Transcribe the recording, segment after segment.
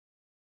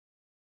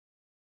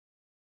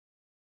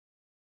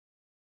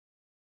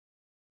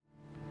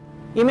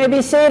You may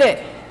be seated.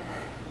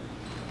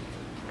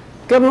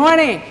 Good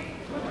morning.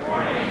 Good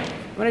morning.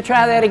 I'm going to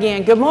try that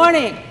again. Good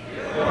morning.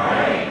 Good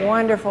morning.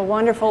 Wonderful,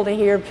 wonderful to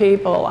hear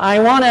people. I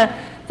want to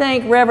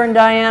thank Reverend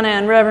Diana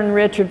and Reverend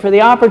Richard for the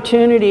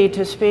opportunity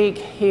to speak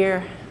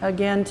here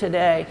again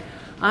today.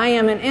 I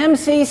am an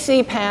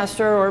MCC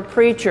pastor or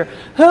preacher.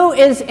 Who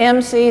is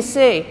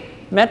MCC?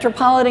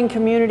 Metropolitan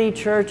Community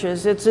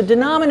Churches. It's a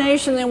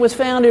denomination that was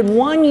founded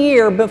 1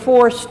 year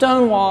before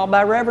Stonewall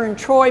by Reverend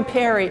Troy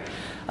Perry,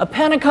 a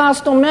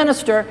Pentecostal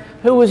minister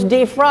who was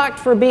defrocked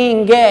for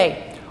being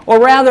gay, or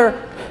rather,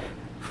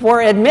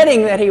 for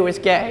admitting that he was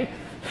gay.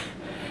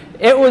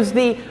 It was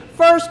the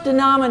first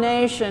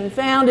denomination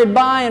founded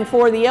by and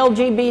for the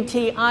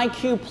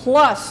LGBTIQ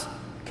plus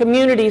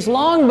communities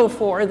long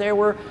before there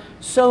were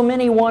so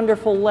many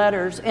wonderful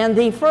letters, and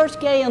the first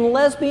gay and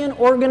lesbian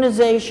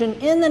organization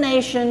in the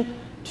nation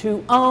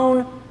to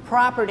own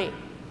property.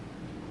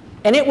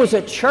 And it was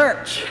a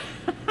church.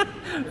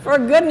 For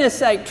goodness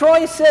sake,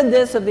 Troy said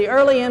this of the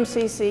early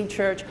MCC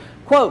church,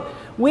 quote,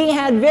 "We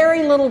had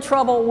very little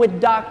trouble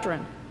with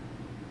doctrine.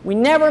 We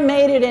never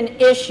made it an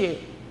issue.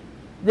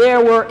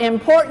 There were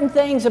important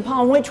things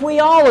upon which we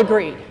all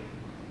agreed.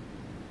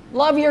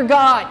 Love your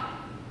God,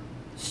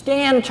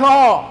 stand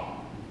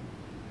tall,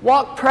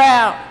 walk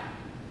proud,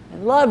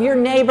 and love your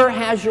neighbor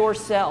as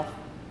yourself,"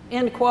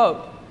 end quote.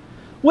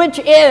 Which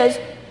is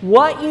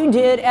what you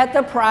did at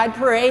the Pride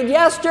Parade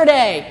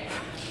yesterday.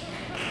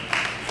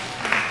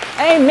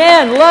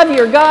 Amen. Love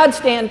your God,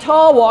 stand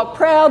tall, walk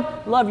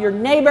proud, love your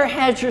neighbor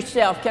as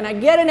yourself. Can I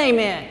get an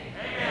amen?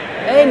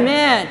 Amen.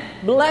 Amen.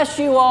 Bless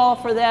you all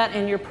for that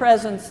and your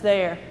presence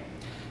there.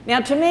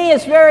 Now, to me,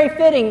 it's very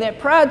fitting that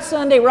Pride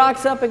Sunday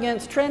rocks up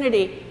against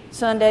Trinity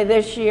Sunday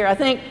this year. I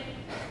think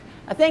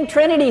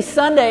Trinity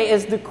Sunday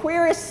is the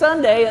queerest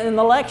Sunday in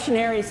the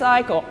lectionary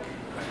cycle.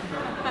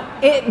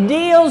 It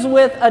deals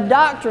with a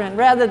doctrine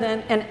rather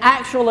than an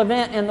actual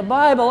event in the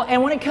Bible,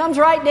 and when it comes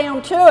right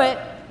down to it,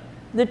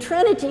 the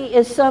Trinity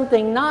is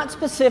something not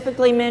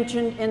specifically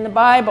mentioned in the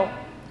Bible.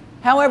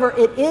 However,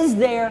 it is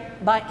there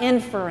by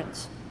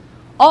inference.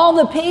 All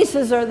the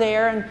pieces are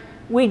there, and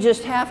we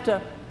just have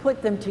to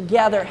put them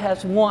together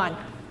as one.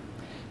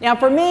 Now,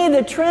 for me,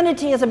 the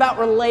Trinity is about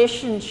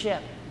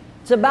relationship.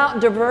 It's about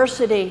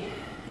diversity.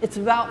 It's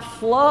about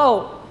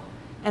flow.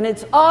 And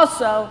it's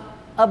also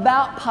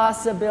about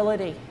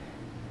possibility.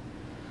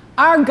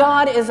 Our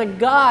God is a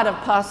God of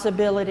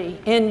possibility.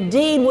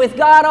 Indeed, with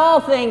God, all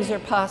things are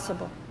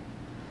possible.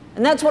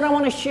 And that's what I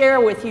want to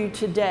share with you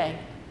today.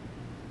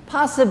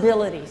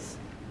 Possibilities.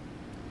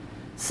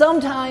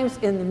 Sometimes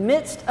in the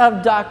midst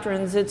of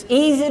doctrines, it's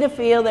easy to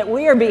feel that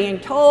we are being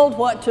told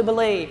what to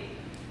believe.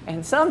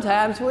 And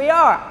sometimes we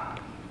are.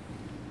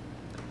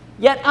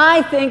 Yet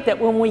I think that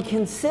when we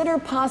consider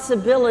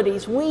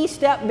possibilities, we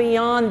step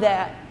beyond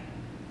that.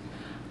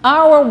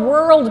 Our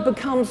world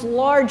becomes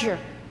larger.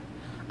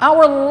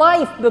 Our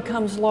life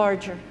becomes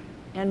larger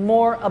and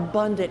more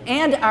abundant.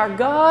 And our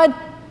God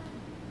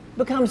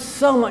becomes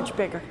so much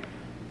bigger.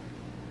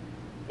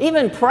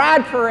 Even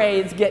pride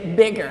parades get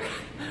bigger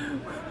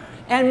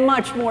and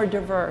much more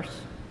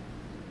diverse.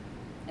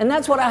 And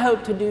that's what I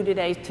hope to do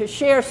today, to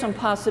share some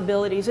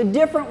possibilities, a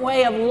different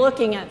way of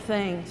looking at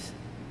things.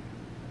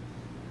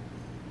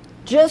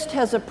 Just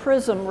as a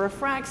prism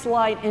refracts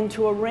light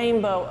into a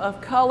rainbow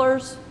of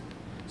colors,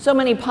 so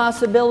many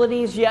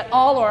possibilities, yet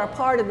all are a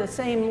part of the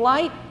same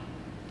light,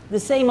 the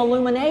same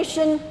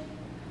illumination.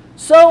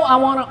 So I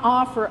want to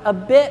offer a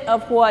bit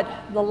of what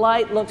the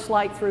light looks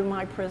like through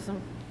my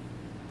prism.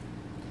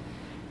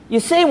 You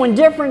see, when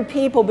different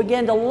people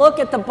begin to look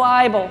at the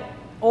Bible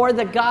or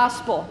the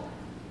gospel,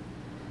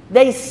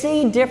 they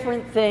see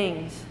different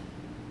things.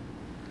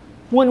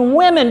 When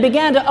women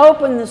began to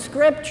open the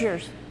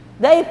scriptures,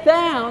 they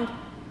found,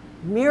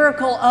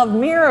 miracle of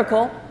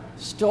miracle,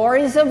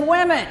 stories of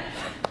women.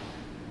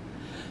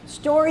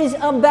 Stories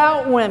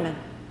about women.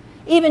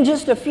 Even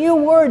just a few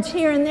words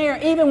here and there,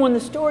 even when the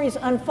stories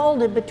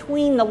unfolded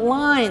between the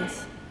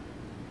lines,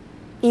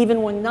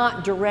 even when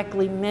not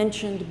directly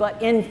mentioned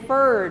but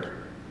inferred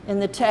in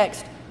the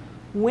text,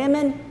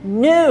 women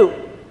knew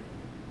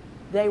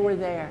they were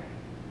there.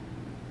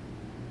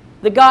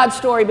 The God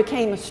story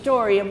became a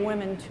story of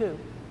women too.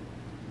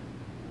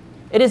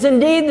 It is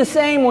indeed the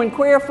same when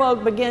queer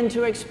folk begin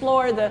to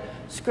explore the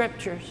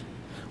scriptures.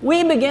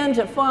 We begin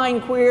to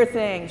find queer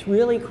things,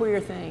 really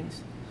queer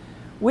things.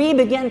 We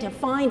begin to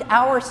find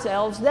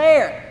ourselves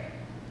there,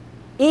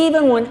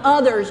 even when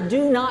others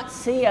do not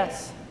see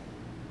us.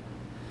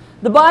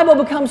 The Bible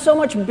becomes so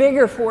much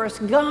bigger for us,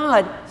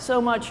 God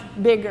so much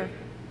bigger.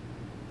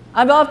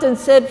 I've often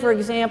said, for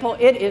example,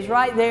 it is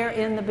right there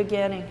in the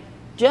beginning.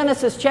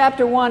 Genesis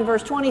chapter 1,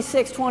 verse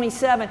 26,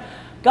 27,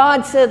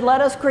 God said,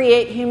 "Let us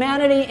create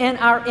humanity in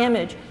our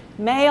image.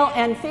 Male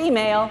and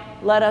female,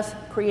 let us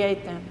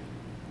create them."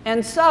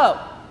 And so,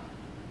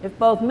 if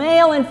both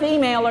male and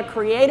female are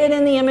created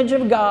in the image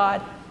of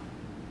God,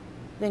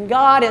 then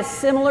God is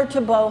similar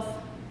to both,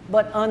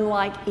 but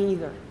unlike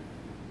either.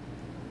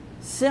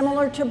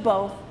 Similar to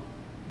both,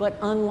 but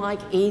unlike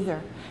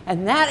either.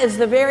 And that is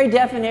the very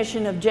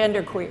definition of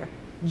genderqueer.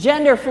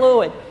 gender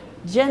fluid,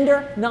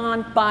 gender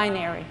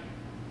non-binary.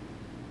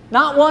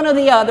 Not one or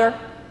the other,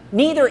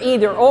 neither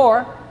either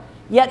or,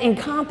 yet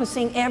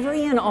encompassing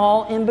every and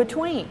all in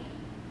between.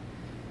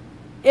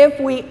 If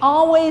we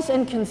always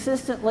and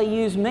consistently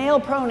use male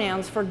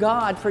pronouns for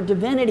God, for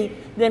divinity,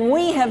 then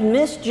we have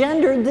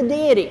misgendered the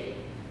deity.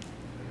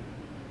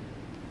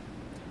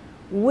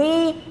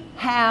 We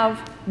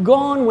have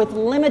gone with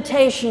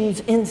limitations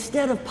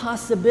instead of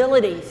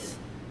possibilities.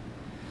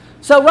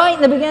 So right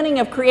in the beginning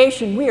of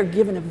creation, we are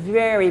given a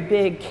very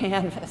big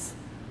canvas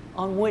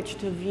on which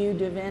to view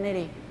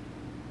divinity.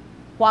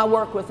 Why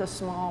work with a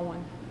small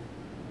one?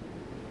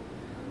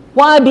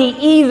 Why be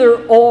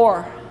either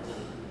or,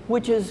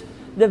 which is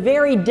the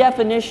very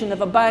definition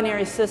of a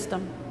binary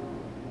system,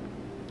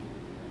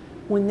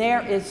 when there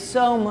is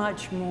so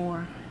much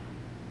more?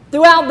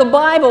 Throughout the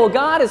Bible,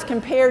 God is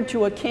compared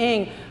to a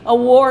king, a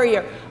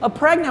warrior, a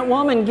pregnant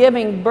woman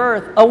giving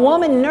birth, a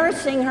woman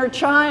nursing her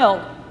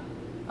child,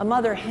 a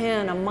mother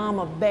hen, a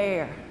mama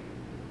bear.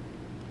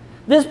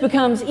 This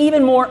becomes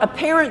even more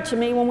apparent to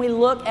me when we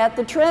look at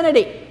the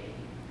Trinity,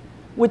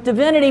 with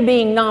divinity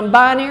being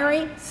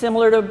non-binary,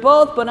 similar to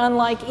both but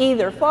unlike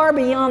either, far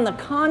beyond the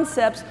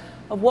concepts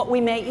of what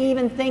we may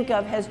even think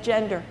of as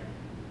gender.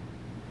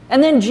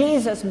 And then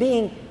Jesus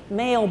being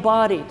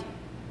male-bodied,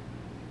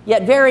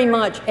 yet very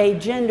much a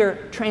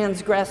gender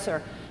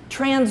transgressor,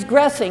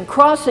 transgressing,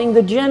 crossing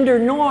the gender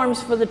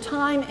norms for the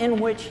time in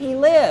which he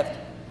lived.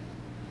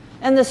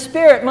 And the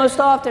Spirit, most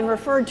often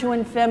referred to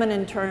in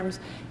feminine terms,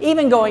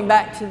 even going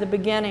back to the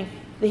beginning.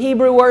 The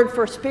Hebrew word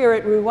for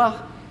spirit,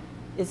 ruach,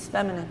 is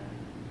feminine.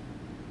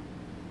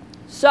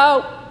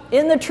 So,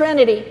 in the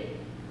Trinity,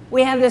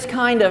 we have this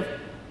kind of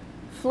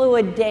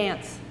fluid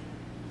dance,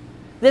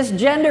 this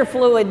gender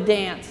fluid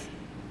dance,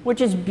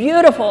 which is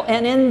beautiful,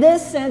 and in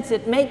this sense,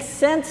 it makes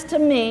sense to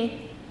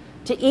me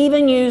to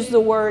even use the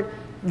word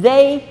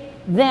they,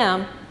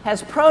 them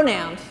as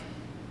pronouns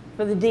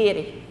for the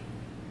deity.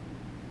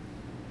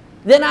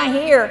 Then I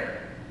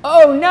hear,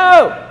 oh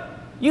no,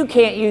 you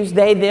can't use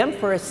they, them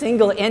for a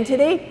single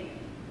entity.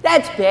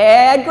 That's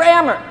bad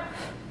grammar.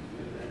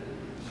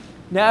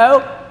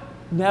 No,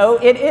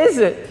 it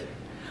isn't.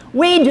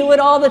 We do it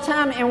all the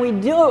time, and we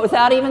do it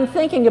without even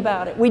thinking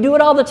about it. We do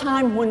it all the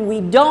time when we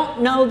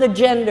don't know the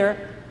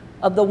gender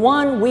of the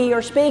one we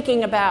are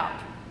speaking about.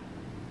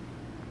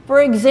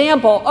 For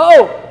example,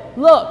 oh,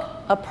 look,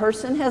 a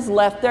person has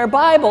left their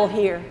Bible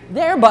here,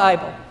 their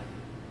Bible.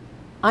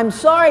 I'm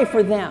sorry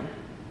for them.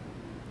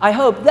 I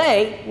hope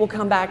they will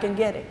come back and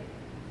get it.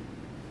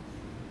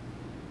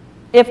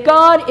 If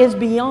God is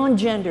beyond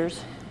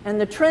genders and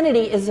the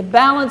Trinity is a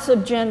balance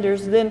of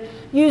genders, then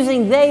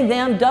using they,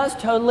 them does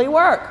totally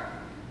work.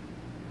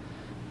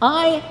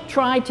 I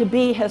try to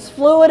be as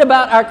fluid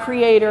about our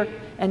Creator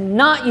and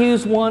not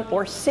use one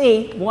or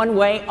see one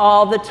way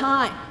all the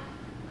time.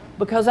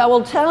 Because I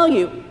will tell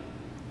you,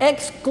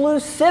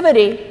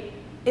 exclusivity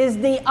is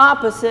the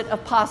opposite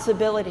of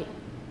possibility.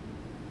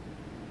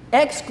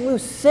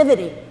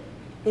 Exclusivity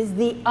is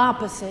the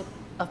opposite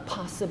of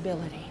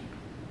possibility.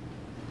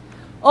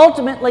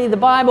 Ultimately, the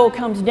Bible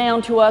comes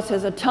down to us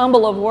as a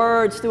tumble of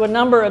words through a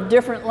number of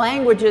different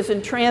languages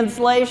and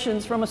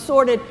translations from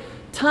assorted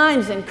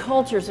times and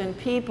cultures and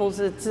peoples.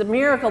 It's a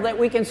miracle that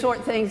we can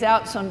sort things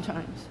out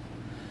sometimes.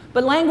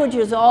 But language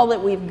is all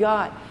that we've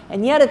got.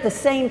 And yet at the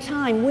same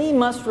time, we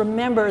must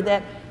remember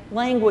that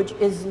language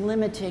is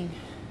limiting.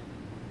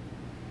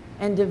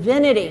 And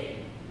divinity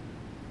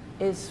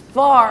is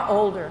far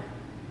older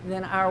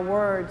than our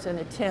words and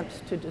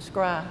attempts to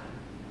describe.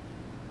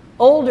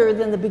 Older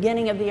than the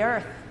beginning of the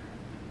earth.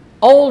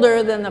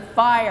 Older than the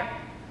fire.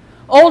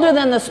 Older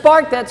than the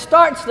spark that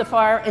starts the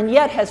fire, and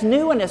yet as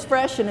new and as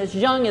fresh and as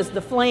young as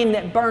the flame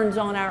that burns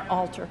on our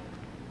altar.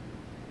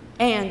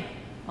 And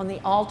on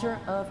the altar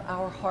of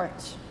our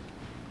hearts.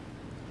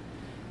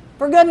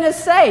 For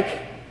goodness sake,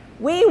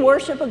 we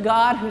worship a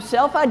God who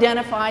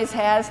self-identifies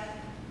as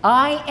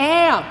I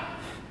am.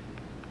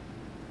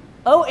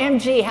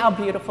 OMG, how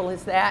beautiful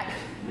is that?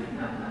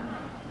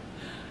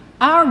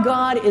 Our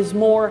God is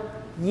more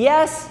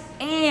yes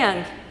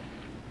and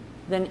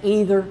than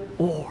either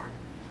or.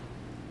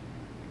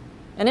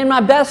 And in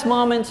my best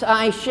moments,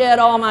 I shed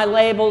all my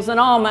labels and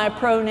all my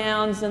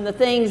pronouns and the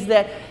things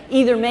that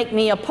either make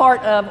me a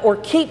part of or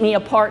keep me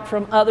apart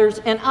from others,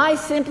 and I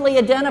simply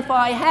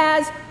identify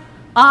as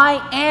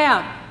I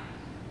am.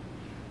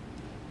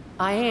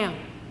 I am.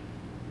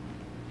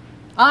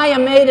 I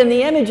am made in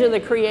the image of the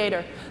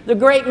Creator, the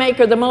great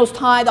Maker, the Most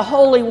High, the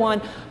Holy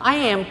One. I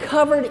am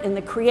covered in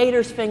the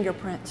Creator's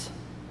fingerprints.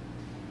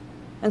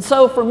 And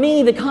so for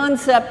me, the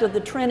concept of the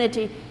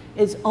Trinity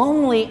is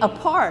only a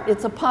part.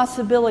 It's a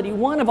possibility,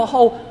 one of a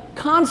whole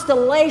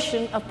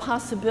constellation of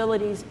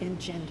possibilities and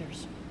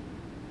genders.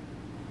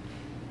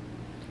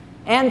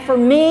 And for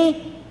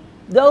me,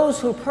 those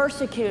who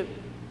persecute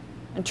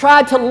and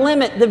try to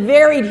limit the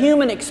varied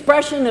human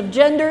expression of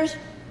genders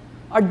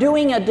are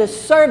doing a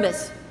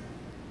disservice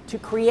to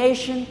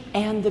creation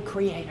and the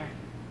Creator.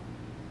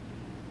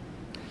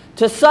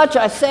 To such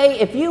I say,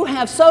 if you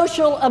have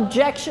social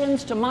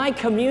objections to my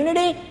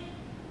community,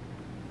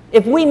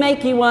 If we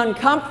make you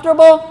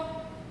uncomfortable,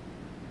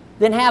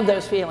 then have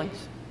those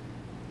feelings.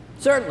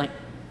 Certainly.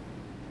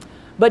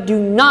 But do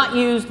not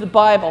use the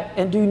Bible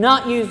and do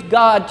not use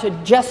God to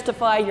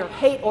justify your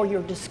hate or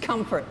your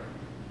discomfort.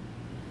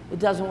 It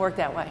doesn't work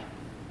that way.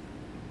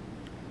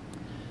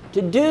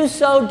 To do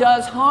so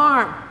does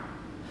harm,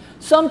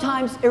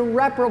 sometimes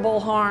irreparable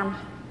harm,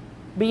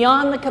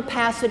 beyond the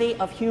capacity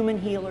of human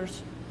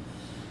healers.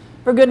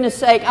 For goodness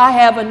sake, I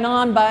have a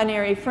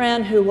non-binary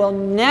friend who will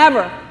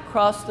never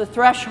cross the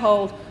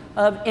threshold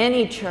of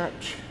any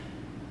church.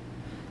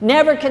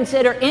 Never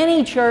consider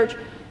any church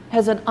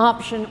as an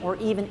option or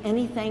even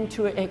anything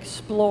to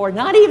explore.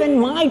 Not even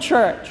my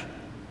church.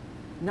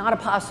 Not a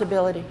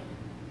possibility.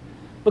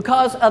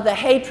 Because of the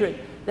hatred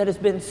that has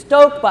been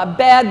stoked by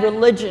bad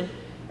religion.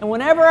 And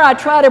whenever I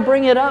try to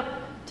bring it up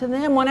to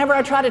them, whenever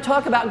I try to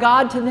talk about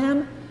God to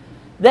them,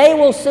 they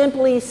will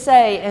simply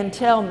say and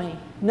tell me,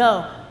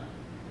 no,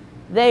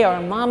 they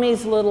are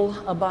mommy's little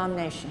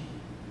abomination.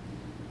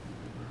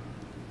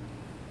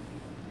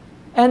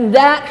 And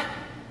that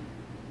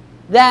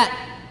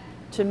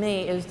to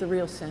me is the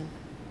real sin.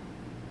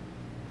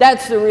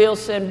 That's the real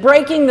sin.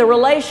 Breaking the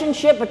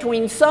relationship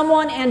between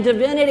someone and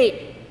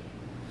divinity.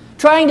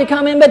 Trying to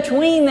come in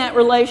between that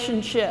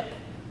relationship.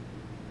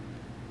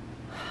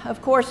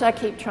 Of course, I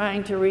keep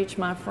trying to reach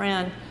my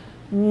friend.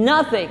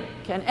 Nothing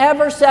can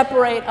ever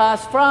separate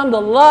us from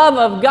the love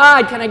of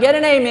God. Can I get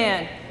an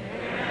amen?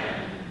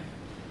 Amen.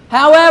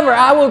 However,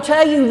 I will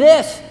tell you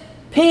this.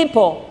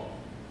 People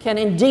can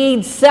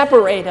indeed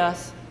separate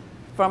us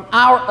from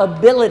our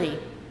ability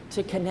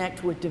to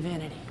connect with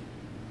divinity.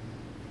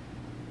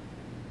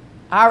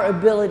 Our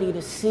ability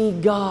to see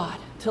God,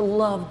 to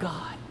love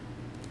God.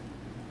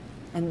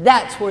 And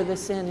that's where the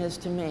sin is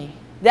to me.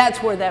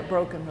 That's where that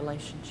broken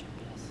relationship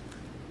is.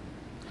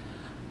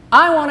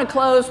 I want to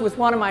close with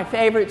one of my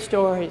favorite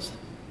stories.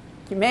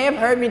 You may have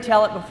heard me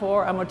tell it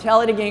before. I'm going to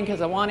tell it again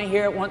because I want to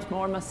hear it once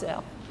more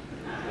myself.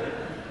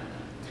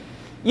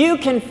 You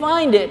can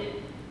find it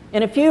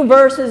in a few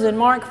verses in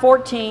Mark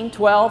 14,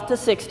 12 to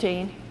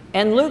 16,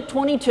 and Luke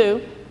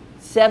 22,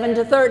 7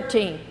 to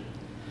 13.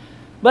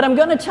 But I'm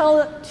going to tell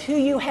it to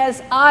you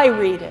as I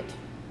read it,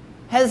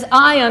 as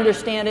I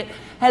understand it,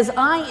 as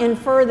I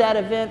infer that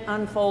event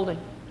unfolding.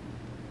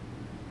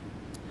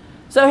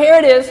 So here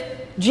it is.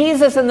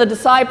 Jesus and the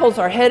disciples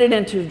are headed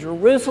into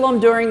Jerusalem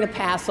during the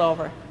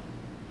Passover.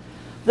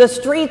 The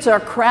streets are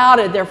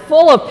crowded. They're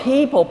full of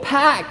people,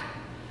 packed.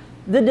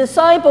 The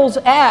disciples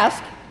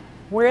ask,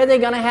 where are they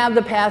going to have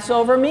the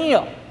Passover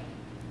meal?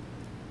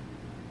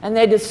 And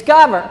they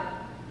discover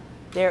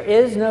there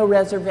is no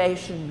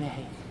reservation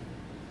made.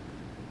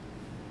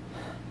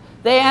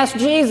 They ask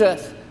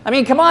Jesus,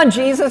 come on,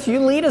 Jesus, you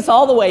lead us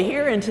all the way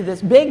here into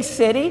this big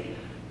city,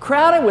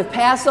 crowded with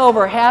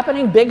Passover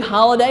happening, big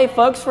holiday,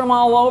 folks from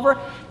all over,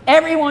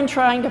 everyone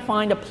trying to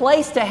find a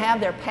place to have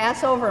their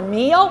Passover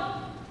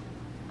meal.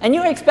 And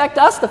you expect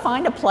us to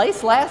find a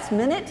place last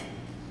minute?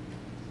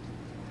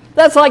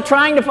 That's like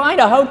trying to find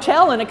a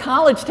hotel in a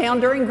college town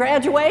during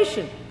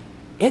graduation.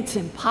 It's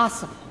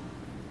impossible.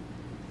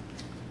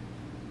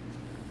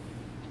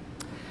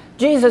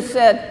 Jesus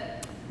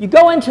said, you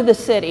go into the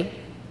city,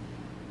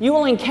 you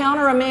will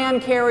encounter a man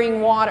carrying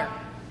water.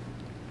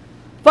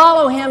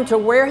 Follow him to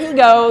where he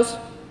goes.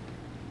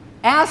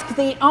 Ask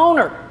the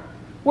owner,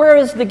 where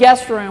is the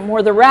guest room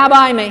where the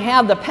rabbi may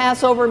have the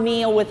Passover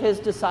meal with his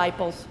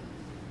disciples?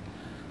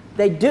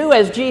 They do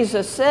as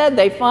Jesus said.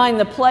 They find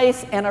the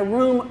place and a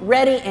room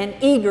ready and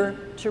eager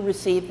to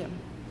receive them.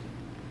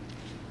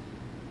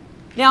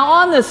 Now,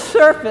 on the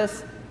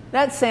surface,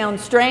 that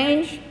sounds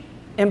strange,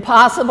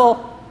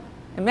 impossible,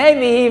 and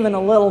maybe even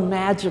a little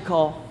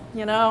magical,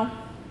 you know?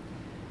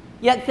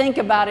 Yet think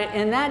about it.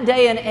 In that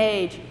day and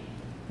age,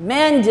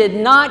 men did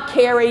not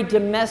carry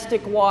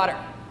domestic water.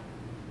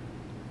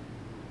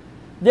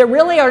 There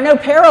really are no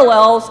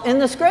parallels in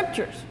the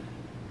Scriptures.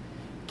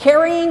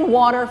 Carrying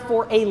water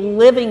for a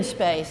living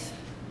space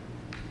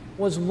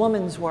was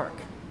woman's work.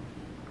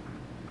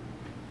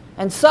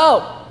 And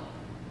so,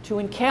 to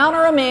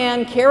encounter a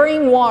man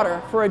carrying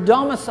water for a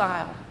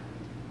domicile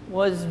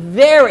was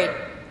very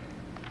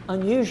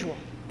unusual.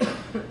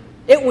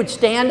 It would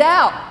stand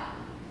out.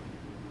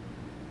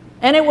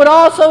 And it would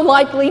also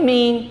likely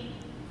mean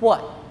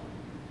what?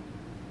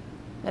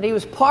 That he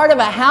was part of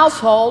a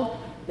household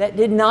that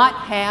did not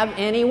have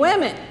any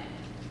women.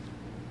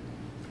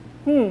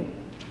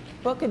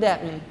 What could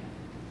that mean?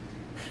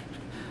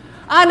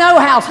 I know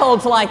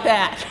households like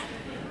that.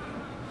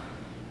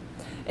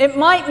 It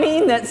might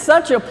mean that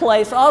such a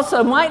place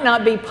also might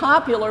not be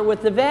popular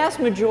with the vast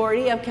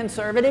majority of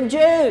conservative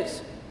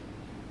Jews.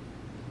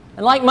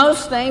 And like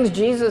most things,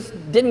 Jesus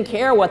didn't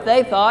care what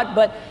they thought,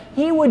 but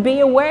he would be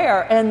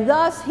aware, and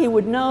thus he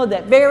would know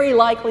that very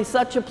likely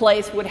such a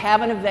place would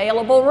have an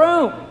available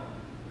room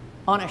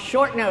on a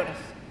short notice.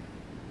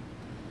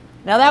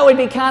 Now that would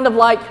be kind of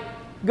like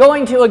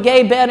going to a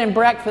gay bed and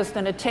breakfast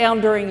in a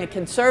town during a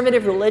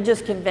conservative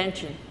religious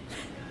convention.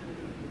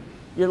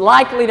 You're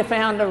likely to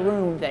find a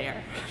room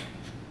there.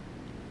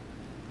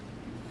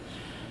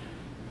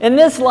 In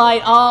this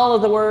light, all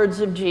of the words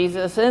of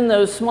Jesus in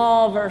those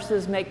small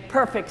verses make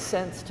perfect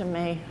sense to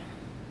me.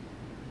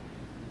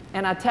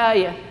 And I tell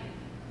you,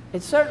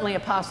 it's certainly a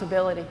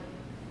possibility.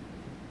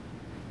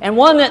 And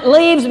one that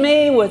leaves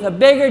me with a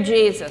bigger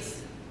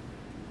Jesus.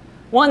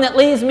 One that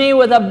leaves me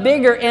with a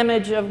bigger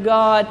image of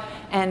God.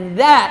 And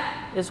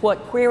that is what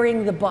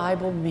querying the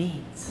Bible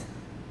means.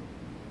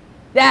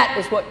 That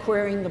is what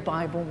querying the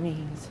Bible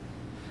means.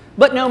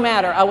 But no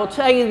matter, I will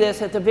tell you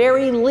this, at the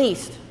very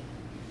least,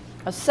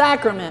 a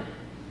sacrament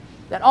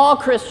that all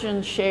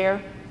Christians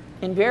share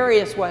in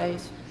various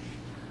ways.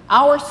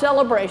 Our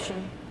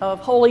celebration of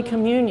Holy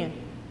Communion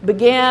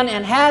began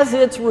and has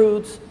its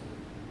roots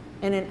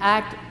in an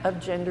act of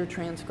gender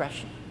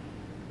transgression.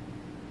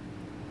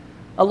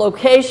 A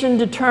location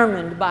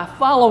determined by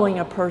following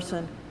a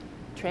person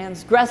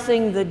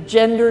transgressing the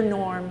gender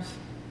norms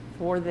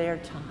for their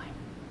time.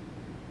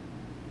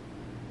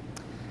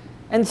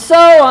 And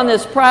so on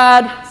this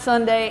Pride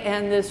Sunday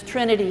and this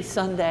Trinity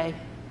Sunday,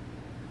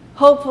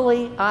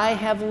 hopefully I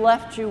have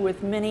left you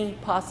with many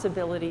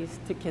possibilities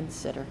to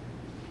consider.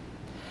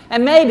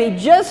 And maybe,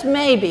 just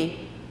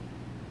maybe,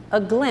 a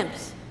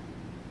glimpse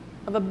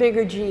of a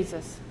bigger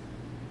Jesus,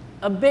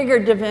 a bigger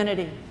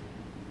divinity,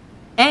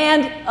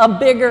 and a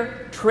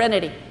bigger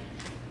Trinity.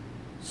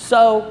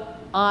 So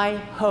I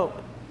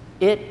hope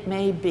it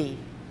may be.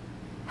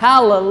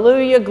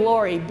 Hallelujah,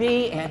 glory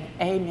be, and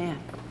amen.